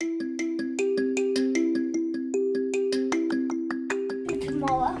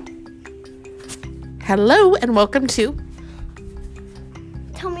Hello and welcome to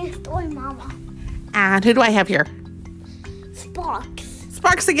Tell me a story, Mama. And who do I have here? Sparks.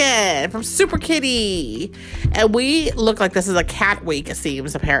 Sparks again from Super Kitty. And we look like this is a cat week, it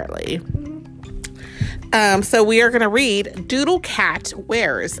seems, apparently. Mm-hmm. So we are going to read Doodle Cat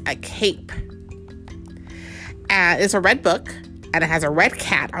Wears a Cape. It's a red book, and it has a red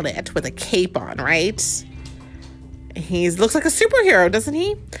cat on it with a cape on, right? He looks like a superhero, doesn't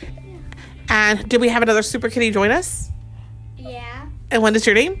he? Yeah. And did we have another Super Kitty join us? Yeah. And what is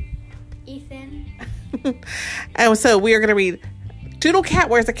your name? Ethan. And so we are going to read Doodle Cat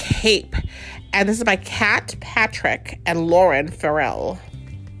Wears a Cape. And this is by Kat Patrick and Lauren Farrell.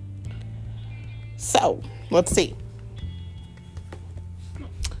 So, let's see.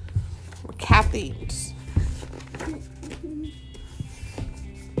 We're cat themed.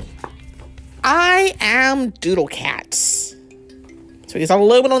 I am Doodle Cat. So he's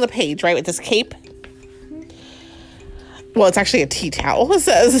alone on the page, right, with this cape. Well, it's actually a tea towel. It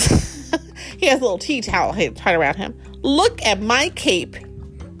says he has a little tea towel tied around him. Look at my cape.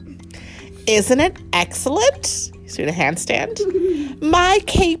 Isn't it excellent? He's doing a handstand. My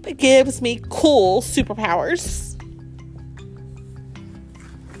cape gives me cool superpowers.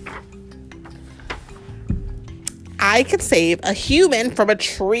 I can save a human from a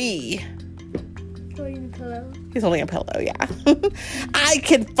tree. He's holding a pillow, yeah. I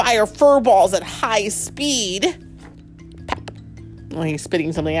can fire fur balls at high speed. Pep. Well, he's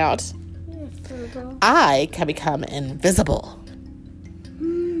spitting something out. I can become invisible.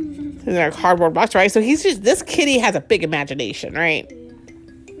 In our cardboard box, right? So this kitty has a big imagination, right?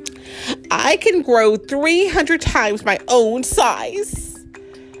 I can grow 300 times my own size.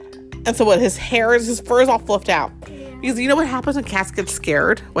 And so what, his fur is all fluffed out. Because you know what happens when cats get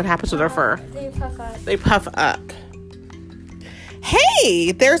scared? What happens with their fur? They puff up. They puff up.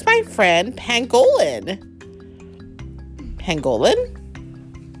 Hey, there's my friend Pangolin.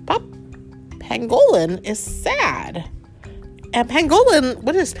 Pangolin? Pop. Pangolin is sad. And Pangolin,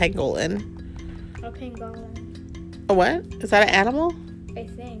 what is Pangolin? A pangolin. A what? Is that an animal? I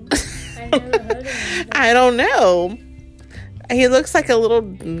think. I've never heard of him. I don't know. He looks like a little,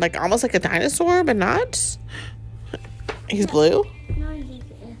 like almost like a dinosaur, but not. He's blue. No, he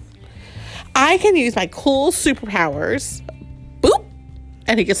is. I can use my cool superpowers. Boop.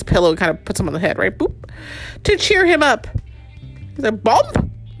 And he gets a pillow and kind of puts him on the head, right? Boop. To cheer him up. He's like, bump.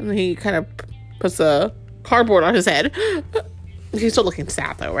 And then he kind of puts a cardboard on his head. He's still looking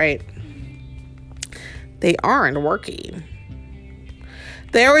sad, though, right? They aren't working.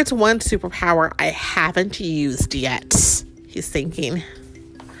 There is one superpower I haven't used yet. He's thinking.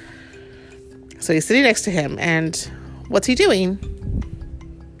 So he's sitting next to him, and what's he doing?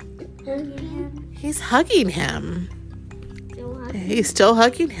 Hugging him. He's hugging him. Still hugging. He's still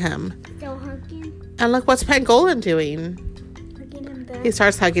hugging him. Still hugging. And look, what's Pangolin doing? Hugging him back. He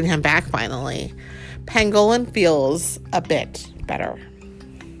starts hugging him back finally. Pangolin feels a bit better.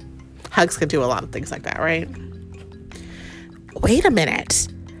 Hugs can do a lot of things like that, right? Wait a minute.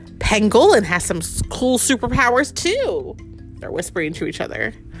 Pangolin has some cool superpowers too. They're whispering to each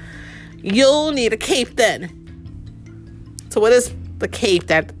other. You'll need a cape then. So what is the cape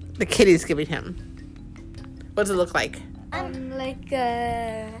that the kitty's giving him? What does it look like? Like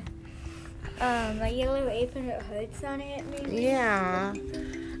a yellow apron with hoods on it, maybe? Yeah.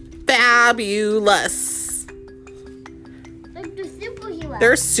 Fabulous. Like the superhero.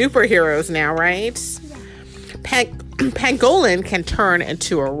 They're superheroes now, right? Yeah. Pangolin can turn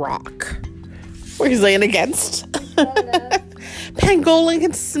into a rock. Where he's laying against. Pangolin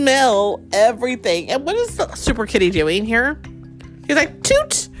can smell everything. And what is the Super Kitty doing here? He's like,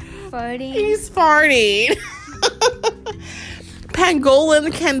 toot. Farting. He's farting.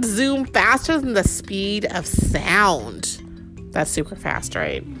 Pangolin can zoom faster than the speed of sound. That's super fast,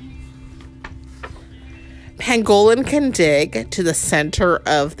 right? Pangolin can dig to the center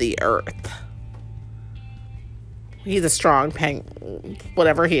of the earth. He's a strong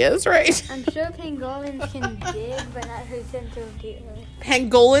whatever he is, right? I'm sure pangolins can dig, but not the center of the earth.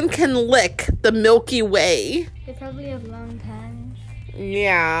 Pangolin can lick the Milky Way. They probably have long tongues.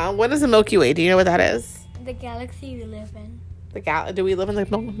 Yeah. What is the Milky Way? Do you know what that is? The galaxy we live in. Do we live in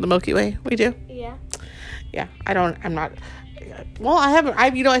the Milky Way? We do? Yeah. Yeah. I'm not. Well,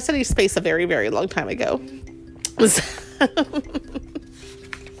 I studied space a very, very long time ago.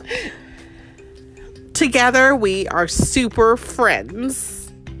 Together, we are super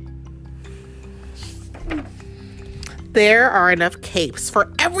friends. There are enough capes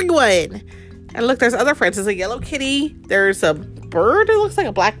for everyone. And look, there's other friends. There's a yellow kitty. There's a bird. It looks like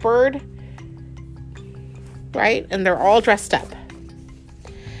a black bird. Right? And they're all dressed up.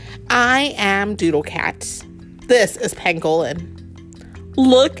 I am Doodle Cat. This is Pangolin.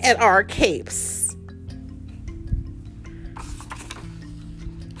 Look at our capes.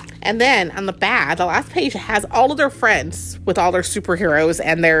 And then on the back, the last page has all of their friends with all their superheroes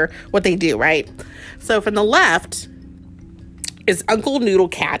and what they do, right? So from the left is Uncle Noodle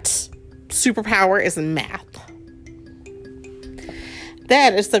Cat. Superpower is math.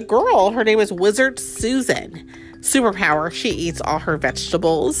 Then it's the girl. Her name is Wizard Susan. Superpower, she eats all her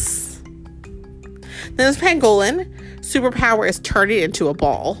vegetables. Then there's Pangolin. Superpower is turning into a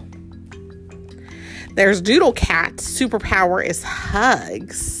ball. There's Doodle Cat. Superpower is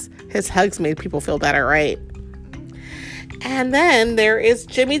hugs. His hugs made people feel better, right? And then there is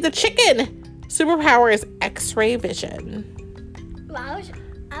Jimmy the Chicken. Superpower is X-ray vision. Well,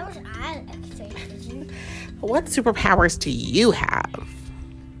 I was at X-ray vision. What superpowers do you have?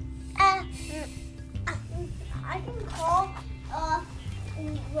 I can call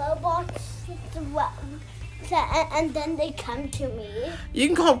robots and then they come to me. You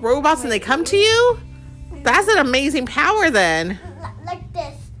can call robots and they come to you? That's an amazing power then. Like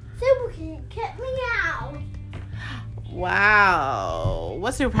this. Super can get me out. Wow.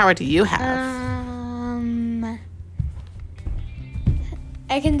 What superpower do you have?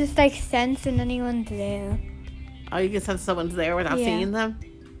 I can just sense when anyone's there. Oh, you can sense someone's there without seeing them?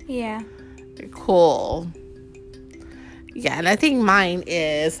 Yeah. Cool. Yeah, and I think mine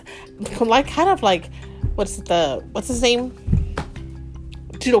is what's his name?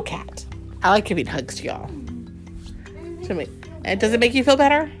 Doodle Cat. I like giving hugs to y'all. And does it make you feel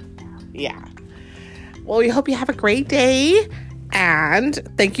better? Yeah. Well, we hope you have a great day. And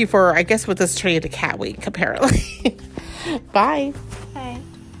thank you for, I guess, with this turning into Cat Week, apparently. Bye.